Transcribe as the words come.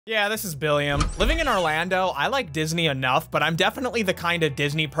Yeah, this is Billiam. Living in Orlando, I like Disney enough, but I'm definitely the kind of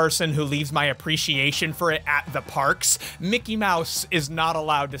Disney person who leaves my appreciation for it at the parks. Mickey Mouse is not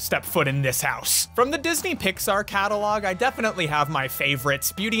allowed to step foot in this house. From the Disney Pixar catalog, I definitely have my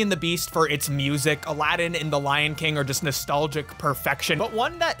favorites. Beauty and the Beast for its music, Aladdin and The Lion King are just nostalgic perfection, but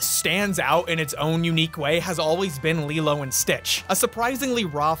one that stands out in its own unique way has always been Lilo and Stitch, a surprisingly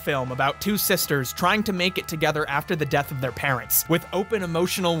raw film about two sisters trying to make it together after the death of their parents, with open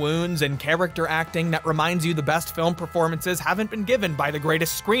emotional wounds and character acting that reminds you the best film performances haven't been given by the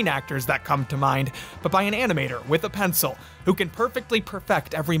greatest screen actors that come to mind, but by an animator with a pencil who can perfectly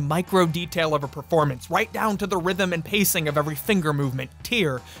perfect every micro detail of a performance, right down to the rhythm and pacing of every finger movement,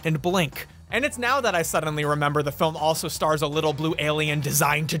 tear, and blink. And it's now that I suddenly remember the film also stars a little blue alien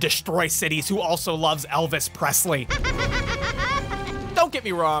designed to destroy cities who also loves Elvis Presley. Don't get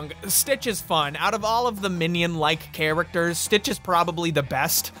me wrong, Stitch is fun. Out of all of the minion-like characters, Stitch is probably the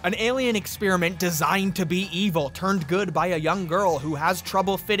best. An alien experiment designed to be evil, turned good by a young girl who has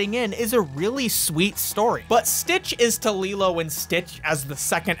trouble fitting in, is a really sweet story. But Stitch is to Lilo and Stitch as the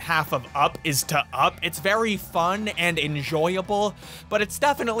second half of Up is to Up. It's very fun and enjoyable, but it's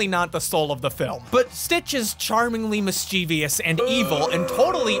definitely not the soul of the film. But Stitch is charmingly mischievous and evil and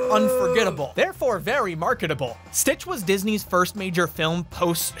totally unforgettable, therefore very marketable. Stitch was Disney's first major film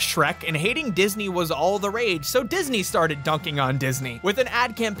post-Shrek, and hating Disney was all the rage, so Disney started dunking on Disney, with an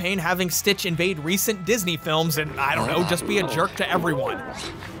ad campaign having Stitch invade recent Disney films and, I don't know, just be a jerk to everyone.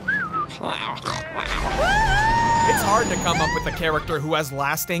 It's hard to come up with a character who has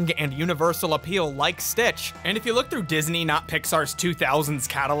lasting and universal appeal like Stitch. And if you look through Disney, not Pixar's 2000s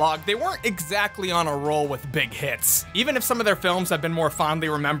catalog, they weren't exactly on a roll with big hits. Even if some of their films have been more fondly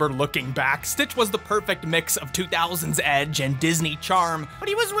remembered looking back, Stitch was the perfect mix of 2000s edge and Disney charm, but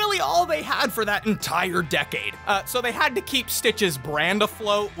he was really all they had for that entire decade. So they had to keep Stitch's brand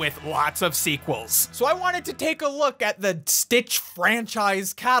afloat with lots of sequels. So I wanted to take a look at the Stitch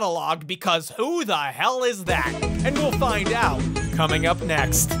franchise catalog because who the hell is that? And we'll find out, coming up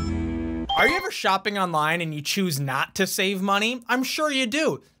next. Are you ever shopping online and you choose not to save money? I'm sure you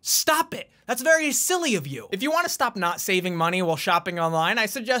do. Stop it. That's very silly of you. If you want to stop not saving money while shopping online, I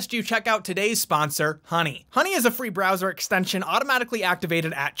suggest you check out today's sponsor, Honey. Honey is a free browser extension automatically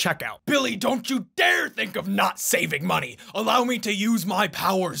activated at checkout. Billy, don't you dare think of not saving money. Allow me to use my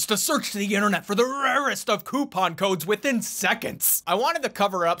powers to search the internet for the rarest of coupon codes within seconds. I wanted to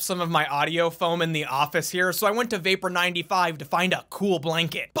cover up some of my audio foam in the office here, so I went to Vapor 95 to find a cool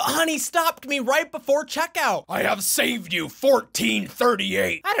blanket. But Honey stopped me right before checkout. I have saved you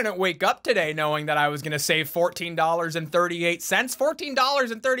 $14.38. I didn't wake up today knowing that I was gonna save $14.38.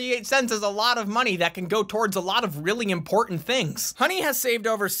 $14.38 is a lot of money that can go towards a lot of really important things. Honey has saved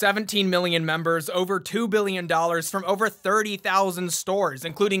over 17 million members, over $2 billion from over 30,000 stores,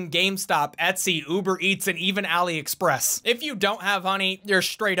 including GameStop, Etsy, Uber Eats, and even AliExpress. If you don't have Honey, you're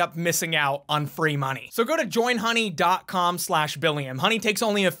straight up missing out on free money. So go to joinhoney.com/Billiam. Honey takes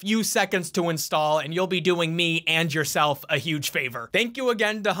only a few seconds to install, and you'll be doing me and yourself a huge favor. Thank you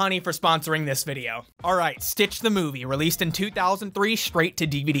again to Honey for sponsoring this video. Alright, Stitch the movie, released in 2003 straight to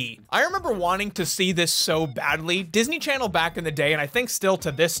DVD. I remember wanting to see this so badly. Disney Channel back in the day, and I think still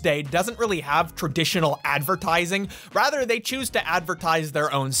to this day, doesn't really have traditional advertising. Rather, they choose to advertise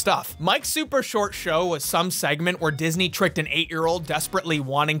their own stuff. Mike's Super Short Show was some segment where Disney tricked an 8-year-old desperately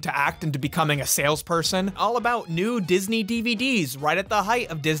wanting to act into becoming a salesperson, all about new Disney DVDs right at the height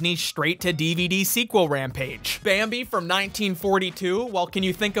of Disney's straight-to-DVD sequel rampage. Bambi from 1942, well, can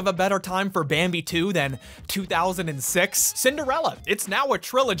you think of a better time for Bambi 2 than 2006? Cinderella, it's now a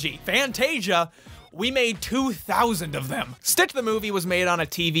trilogy. Fantasia, we made 2,000 of them. Stitch the movie was made on a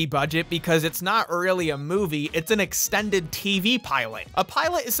TV budget because it's not really a movie, it's an extended TV pilot. A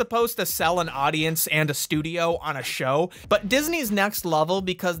pilot is supposed to sell an audience and a studio on a show, but Disney's next level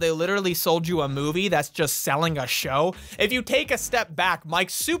because they literally sold you a movie that's just selling a show. If you take a step back,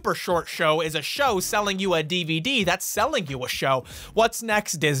 Mike's Super Short Show is a show selling you a DVD that's selling you a show. What's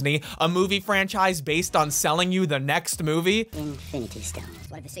next, Disney? A movie franchise based on selling you the next movie? Infinity Stones.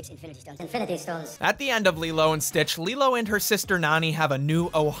 What are the 6 Infinity Stones? Infinity Stones. At the end of Lilo and Stitch, Lilo and her sister Nani have a new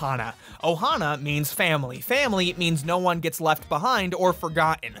ohana. Ohana means family. Family means no one gets left behind or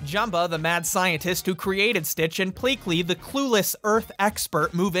forgotten. Jumba, the mad scientist who created Stitch, and Pleakley, the clueless Earth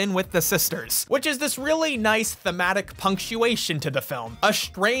expert, move in with the sisters, which is this really nice thematic punctuation to the film. A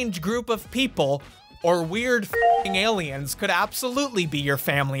strange group of people or weird f***ing aliens could absolutely be your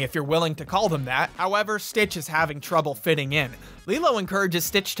family if you're willing to call them that. However, Stitch is having trouble fitting in. Lilo encourages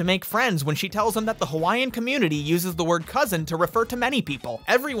Stitch to make friends when she tells him that the Hawaiian community uses the word cousin to refer to many people.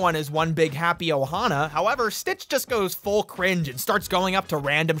 Everyone is one big happy ohana. However, Stitch just goes full cringe and starts going up to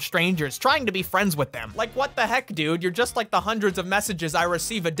random strangers, trying to be friends with them. Like, what the heck, dude? You're just like the hundreds of messages I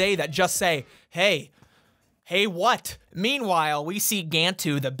receive a day that just say, hey. Hey, what? Meanwhile, we see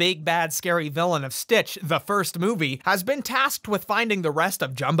Gantu, the big bad scary villain of Stitch, the first movie, has been tasked with finding the rest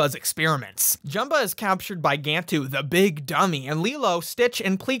of Jumba's experiments. Jumba is captured by Gantu, the big dummy, and Lilo, Stitch,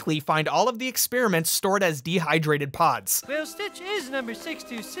 and Pleakley find all of the experiments stored as dehydrated pods. Well, Stitch is number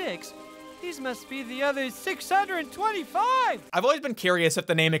 626. These must be the other 625! I've always been curious if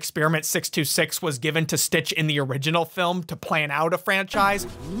the name Experiment 626 was given to Stitch in the original film to plan out a franchise.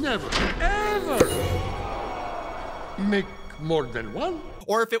 Never, ever make more than one.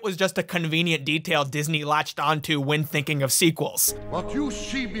 Or if it was just a convenient detail Disney latched onto when thinking of sequels. What you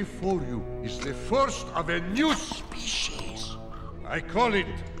see before you is the first of a new species. I call it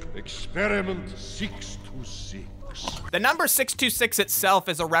Experiment 626. The number 626 itself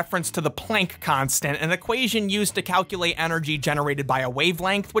is a reference to the Planck constant, an equation used to calculate energy generated by a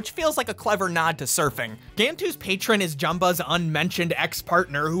wavelength, which feels like a clever nod to surfing. Gantu's patron is Jumba's unmentioned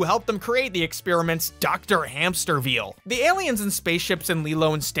ex-partner who helped them create the experiments, Dr. Hamsterveal. The aliens and spaceships in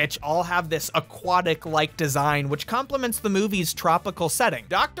Lilo and Stitch all have this aquatic-like design, which complements the movie's tropical setting.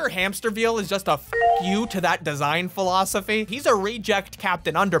 Dr. Hamsterveal is just a f*** you to that design philosophy. He's a reject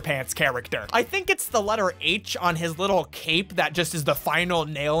Captain Underpants character. I think it's the letter H on his little cape that just is the final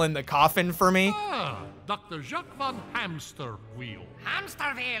nail in the coffin for me. Ah, Dr. Jacques von Hamsterwheel.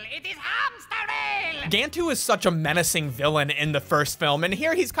 Hamsterville! It is Hamsterville! Gantu is such a menacing villain in the first film, and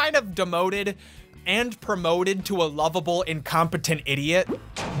here he's kind of demoted and promoted to a lovable, incompetent idiot.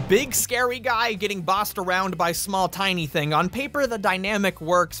 Big scary guy getting bossed around by small tiny thing. On paper, the dynamic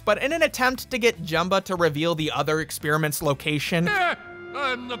works, but in an attempt to get Jumba to reveal the other experiment's location,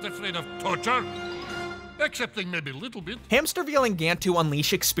 I'm not afraid of torture. Excepting maybe a little bit. Hamsterveal and Gantu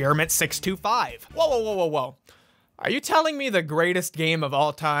unleash Experiment 625. Whoa, whoa, whoa, whoa, whoa. Are you telling me the greatest game of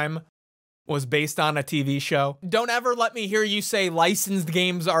all time was based on a TV show? Don't ever let me hear you say licensed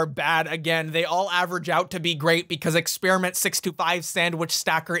games are bad again. They all average out to be great because Experiment 625 Sandwich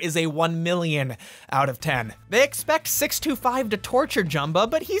Stacker is a 1 million out of 10. They expect 625 to torture Jumba,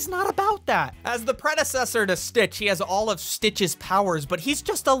 but he's not about that. As the predecessor to Stitch, he has all of Stitch's powers, but he's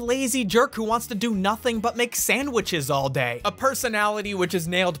just a lazy jerk who wants to do nothing but make sandwiches all day. A personality which is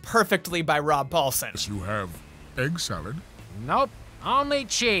nailed perfectly by Rob Paulson. You have egg salad. Nope, only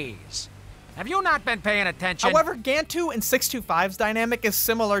cheese. Have you not been paying attention? However, Gantu and 625's dynamic is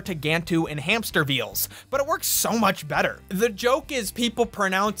similar to Gantu and Hamsterveal's, but it works so much better. The joke is people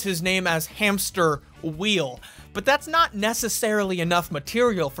pronounce his name as Hamster Wheel, but that's not necessarily enough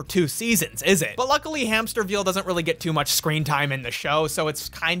material for 2 seasons, is it? But luckily, Hamsterveal doesn't really get too much screen time in the show, so it's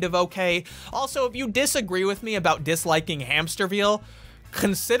kind of okay. Also, if you disagree with me about disliking Hamsterveal,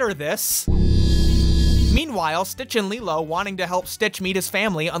 consider this. Meanwhile, Stitch and Lilo, wanting to help Stitch meet his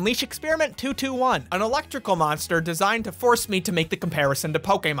family, unleash Experiment 221, an electrical monster designed to force me to make the comparison to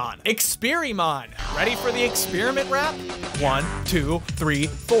Pokemon. Experimon! Ready for the experiment rap? 1, 2, 3,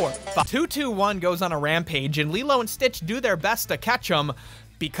 4, 5. 221 goes on a rampage, and Lilo and Stitch do their best to catch him,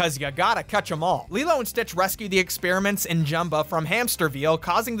 because you gotta catch them all. Lilo and Stitch rescue the experiments in Jumba from Hamsterveal,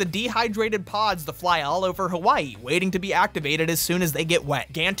 causing the dehydrated pods to fly all over Hawaii, waiting to be activated as soon as they get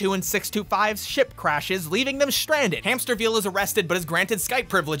wet. Gantu and 625's ship crashes, leaving them stranded. Hamsterveal is arrested but is granted Skype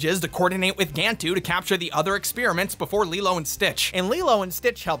privileges to coordinate with Gantu to capture the other experiments before Lilo and Stitch. And Lilo and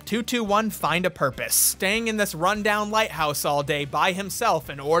Stitch help 221 find a purpose, staying in this rundown lighthouse all day by himself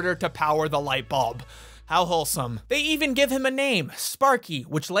in order to power the light bulb. How wholesome. They even give him a name, Sparky,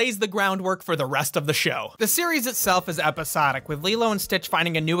 which lays the groundwork for the rest of the show. The series itself is episodic, with Lilo and Stitch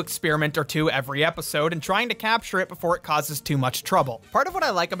finding a new experiment or two every episode and trying to capture it before it causes too much trouble. Part of what I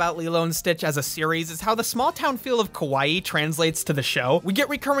like about Lilo and Stitch as a series is how the small town feel of Kauai translates to the show. We get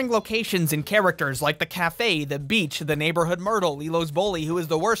recurring locations and characters like the cafe, the beach, the neighborhood myrtle, Lilo's bully, who is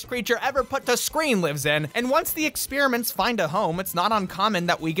the worst creature ever put to screen, lives in, and once the experiments find a home, it's not uncommon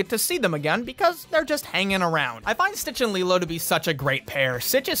that we get to see them again because they're just hanging around. I find Stitch and Lilo to be such a great pair.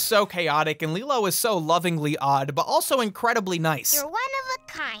 Stitch is so chaotic and Lilo is so lovingly odd, but also incredibly nice. You're one of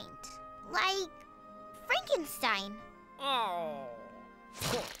a kind. Like Frankenstein. Oh.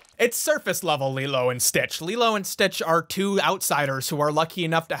 It's surface level Lilo and Stitch. Lilo and Stitch are two outsiders who are lucky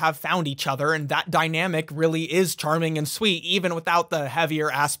enough to have found each other, and that dynamic really is charming and sweet, even without the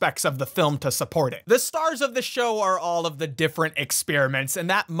heavier aspects of the film to support it. The stars of the show are all of the different experiments, and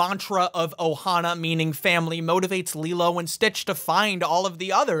that mantra of Ohana, meaning family, motivates Lilo and Stitch to find all of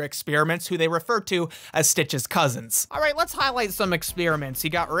the other experiments who they refer to as Stitch's cousins. All right, let's highlight some experiments. You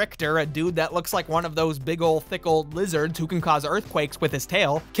got Richter, a dude that looks like one of those big old thick old lizards who can cause earthquakes with his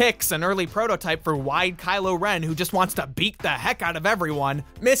tail. Kix, an early prototype for wide Kylo Ren who just wants to beat the heck out of everyone.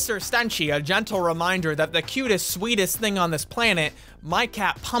 Mr. Stenchy, a gentle reminder that the cutest, sweetest thing on this planet, my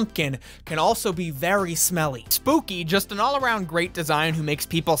cat Pumpkin, can also be very smelly. Spooky, just an all-around great design who makes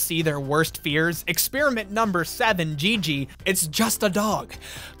people see their worst fears. Experiment number 7, Gigi, it's just a dog.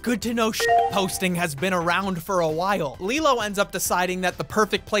 Good to know posting has been around for a while. Lilo ends up deciding that the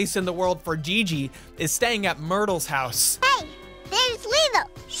perfect place in the world for Gigi is staying at Myrtle's house. Hey, there's Lilo.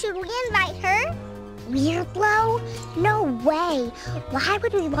 Should we invite her? Weirdlo? No way. Why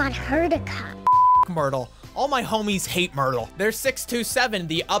would we want her to come? Myrtle. All my homies hate Myrtle. There's 627,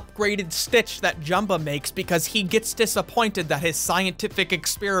 the upgraded Stitch that Jumba makes because he gets disappointed that his scientific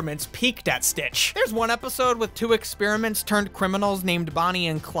experiments peaked at Stitch. There's one episode with 2 experiments turned criminals named Bonnie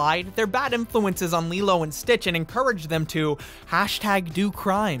and Clyde. They're bad influences on Lilo and Stitch and encourage them to #do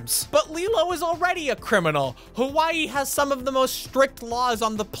crimes. But Lilo is already a criminal. Hawaii has some of the most strict laws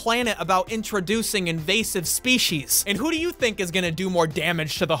on the planet about introducing invasive species. And who do you think is gonna do more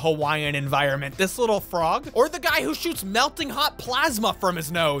damage to the Hawaiian environment? This little frog? Or the guy who shoots melting hot plasma from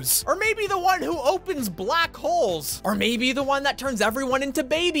his nose? Or maybe the one who opens black holes? Or maybe the one that turns everyone into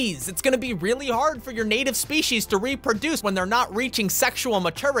babies? It's gonna be really hard for your native species to reproduce when they're not reaching sexual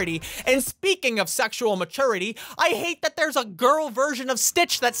maturity. And speaking of sexual maturity, I hate that there's a girl version of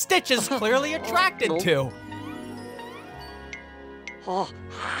Stitch that Stitch is clearly attracted to.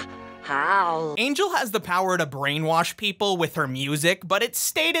 How? Angel has the power to brainwash people with her music, but it's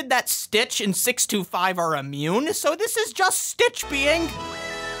stated that Stitch and 625 are immune, so this is just Stitch being...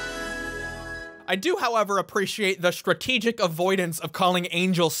 I do, however, appreciate the strategic avoidance of calling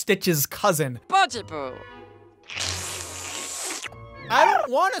Angel Stitch's cousin. Boo. I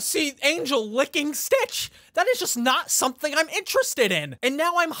don't want to see Angel licking Stitch. That is just not something I'm interested in. And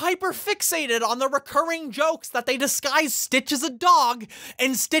now I'm hyper fixated on the recurring jokes that they disguise Stitch as a dog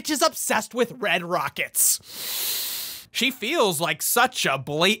and Stitch is obsessed with red rockets. She feels like such a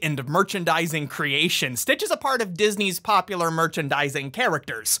blatant merchandising creation. Stitch is a part of Disney's popular merchandising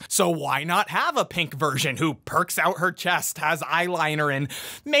characters, so why not have a pink version who perks out her chest, has eyeliner, and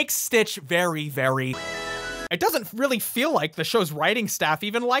makes Stitch very, very... It doesn't really feel like the show's writing staff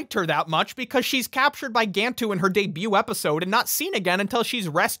even liked her that much because she's captured by Gantu in her debut episode and not seen again until she's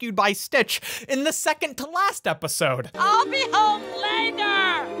rescued by Stitch in the second to last episode. I'll be home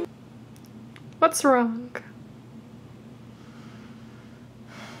later! What's wrong?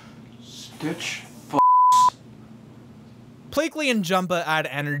 Stitch Pleakley and Jumba add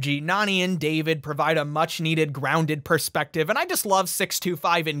energy, Nani and David provide a much-needed grounded perspective, and I just love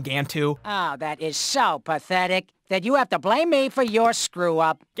 625 and Gantu. Oh, that is so pathetic that you have to blame me for your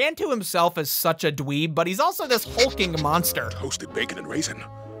screw-up. Gantu himself is such a dweeb, but he's also this hulking monster. Toasted bacon and raisin,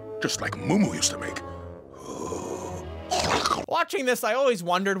 just like Mumu used to make. Watching this, I always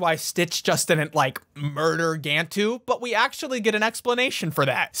wondered why Stitch just didn't, like, murder Gantu, but we actually get an explanation for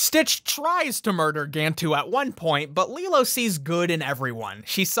that. Stitch tries to murder Gantu at one point, but Lilo sees good in everyone.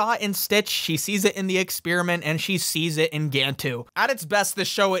 She saw it in Stitch, she sees it in the experiment, and she sees it in Gantu. At its best, the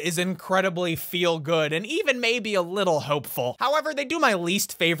show is incredibly feel-good, and even maybe a little hopeful. However, they do my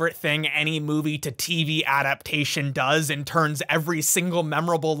least favorite thing any movie-to-TV adaptation does and turns every single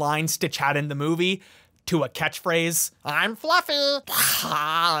memorable line Stitch had in the movie to a catchphrase. I'm fluffy.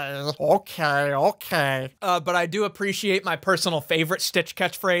 Okay. But I do appreciate my personal favorite Stitch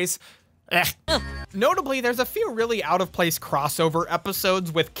catchphrase. Notably, there's a few really out-of-place crossover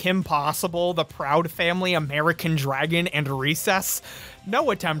episodes with Kim Possible, the Proud Family, American Dragon, and Recess.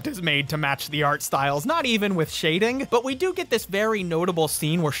 No attempt is made to match the art styles, not even with shading, but we do get this very notable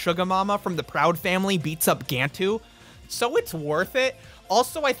scene where Sugar Mama from the Proud Family beats up Gantu, so it's worth it.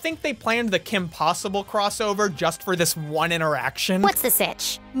 Also, I think they planned the Kim Possible crossover just for this one interaction. What's the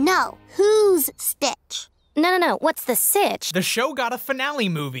sitch? No, who's Stitch? No, what's the sitch? The show got a finale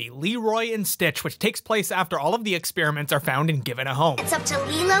movie, Leroy and Stitch, which takes place after all of the experiments are found and given a home. It's up to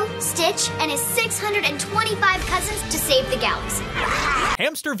Lilo, Stitch, and his 625 cousins to save the galaxy.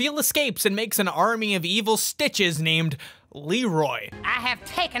 Hamsterville escapes and makes an army of evil Stitches named Leroy. I have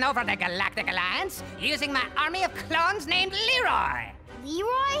taken over the Galactic Alliance using my army of clones named Leroy.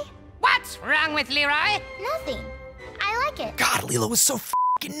 Leroy? What's wrong with Leroy? Nothing. I like it. God, Lilo is so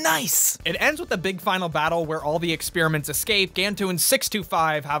fucking nice. It ends with a big final battle where all the experiments escape. Gantu and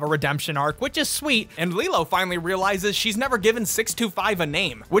 625 have a redemption arc, which is sweet, and Lilo finally realizes she's never given 625 a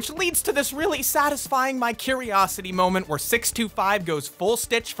name, which leads to this really satisfying my curiosity moment where 625 goes full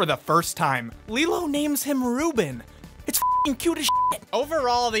Stitch for the first time. Lilo names him Reuben. It's f***ing cute as shit.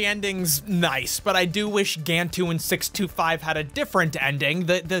 Overall, the ending's nice, but I do wish Gantu and 625 had a different ending.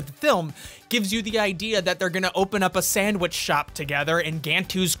 The film gives you the idea that they're gonna open up a sandwich shop together in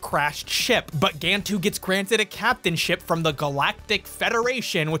Gantu's crashed ship, but Gantu gets granted a captainship from the Galactic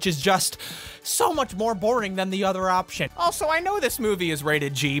Federation, which is just so much more boring than the other option. Also, I know this movie is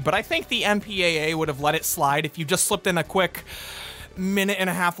rated G, but I think the MPAA would have let it slide if you just slipped in a quick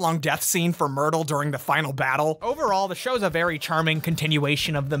minute-and-a-half long death scene for Myrtle during the final battle. Overall, the show's a very charming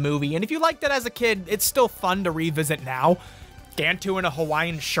continuation of the movie, and if you liked it as a kid, it's still fun to revisit now. Gantu in a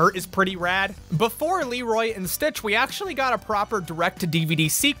Hawaiian shirt is pretty rad. Before Leroy and Stitch, we actually got a proper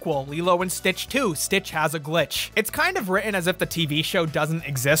direct-to-DVD sequel, Lilo and Stitch 2, Stitch Has a Glitch. It's kind of written as if the TV show doesn't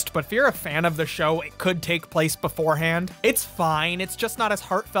exist, but if you're a fan of the show, it could take place beforehand. It's fine, it's just not as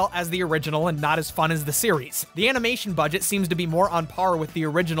heartfelt as the original and not as fun as the series. The animation budget seems to be more on par with the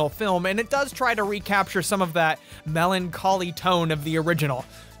original film, and it does try to recapture some of that melancholy tone of the original.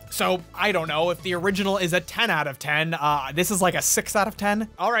 So, I don't know, if the original is a 10 out of 10, this is like a 6 out of 10.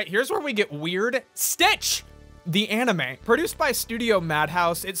 All right, here's where we get weird. Stitch! The anime. Produced by Studio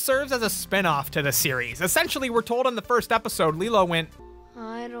Madhouse, it serves as a spin-off to the series. Essentially, we're told in the first episode, Lilo went,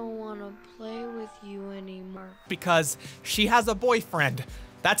 I don't want to play with you anymore. Because she has a boyfriend.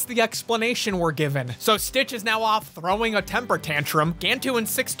 That's the explanation we're given. So Stitch is now off throwing a temper tantrum. Gantu and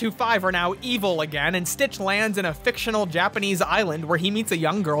 625 are now evil again, and Stitch lands in a fictional Japanese island where he meets a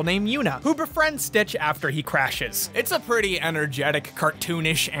young girl named Yuna, who befriends Stitch after he crashes. It's a pretty energetic,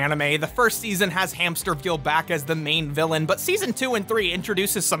 cartoonish anime. The first season has Hamsterville back as the main villain, but season 2 and 3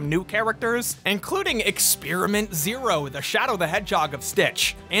 introduces some new characters, including Experiment Zero, the Shadow the Hedgehog of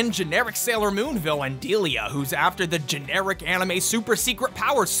Stitch, and generic Sailor Moon villain Delia, who's after the generic anime super secret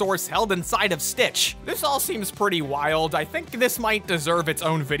power source held inside of Stitch. This all seems pretty wild. I think this might deserve its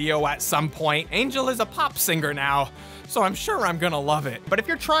own video at some point. Angel is a pop singer now, so I'm sure I'm gonna love it. But if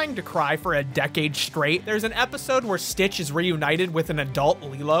you're trying to cry for a decade straight, there's an episode where Stitch is reunited with an adult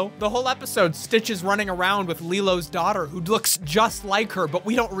Lilo. The whole episode, Stitch is running around with Lilo's daughter, who looks just like her, but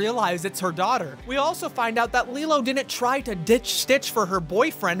we don't realize it's her daughter. We also find out that Lilo didn't try to ditch Stitch for her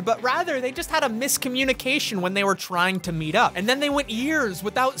boyfriend, but rather they just had a miscommunication when they were trying to meet up. And then they went years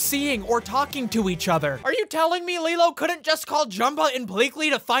without seeing or talking to each other. Are you telling me Lilo couldn't just call Jumba and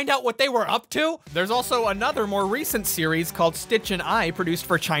Bleakley to find out what they were up to? There's also another more recent series called Stitch and I, produced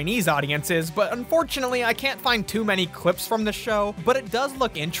for Chinese audiences, but unfortunately I can't find too many clips from the show, but it does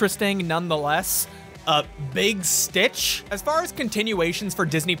look interesting nonetheless. Big Stitch? As far as continuations for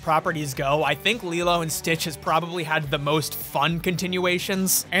Disney properties go, I think Lilo and Stitch has probably had the most fun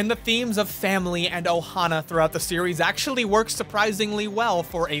continuations, and the themes of family and Ohana throughout the series actually work surprisingly well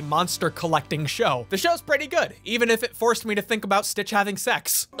for a monster collecting show. The show's pretty good, even if it forced me to think about Stitch having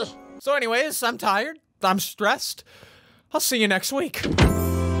sex. So anyways, I'm tired, I'm stressed. I'll see you next week.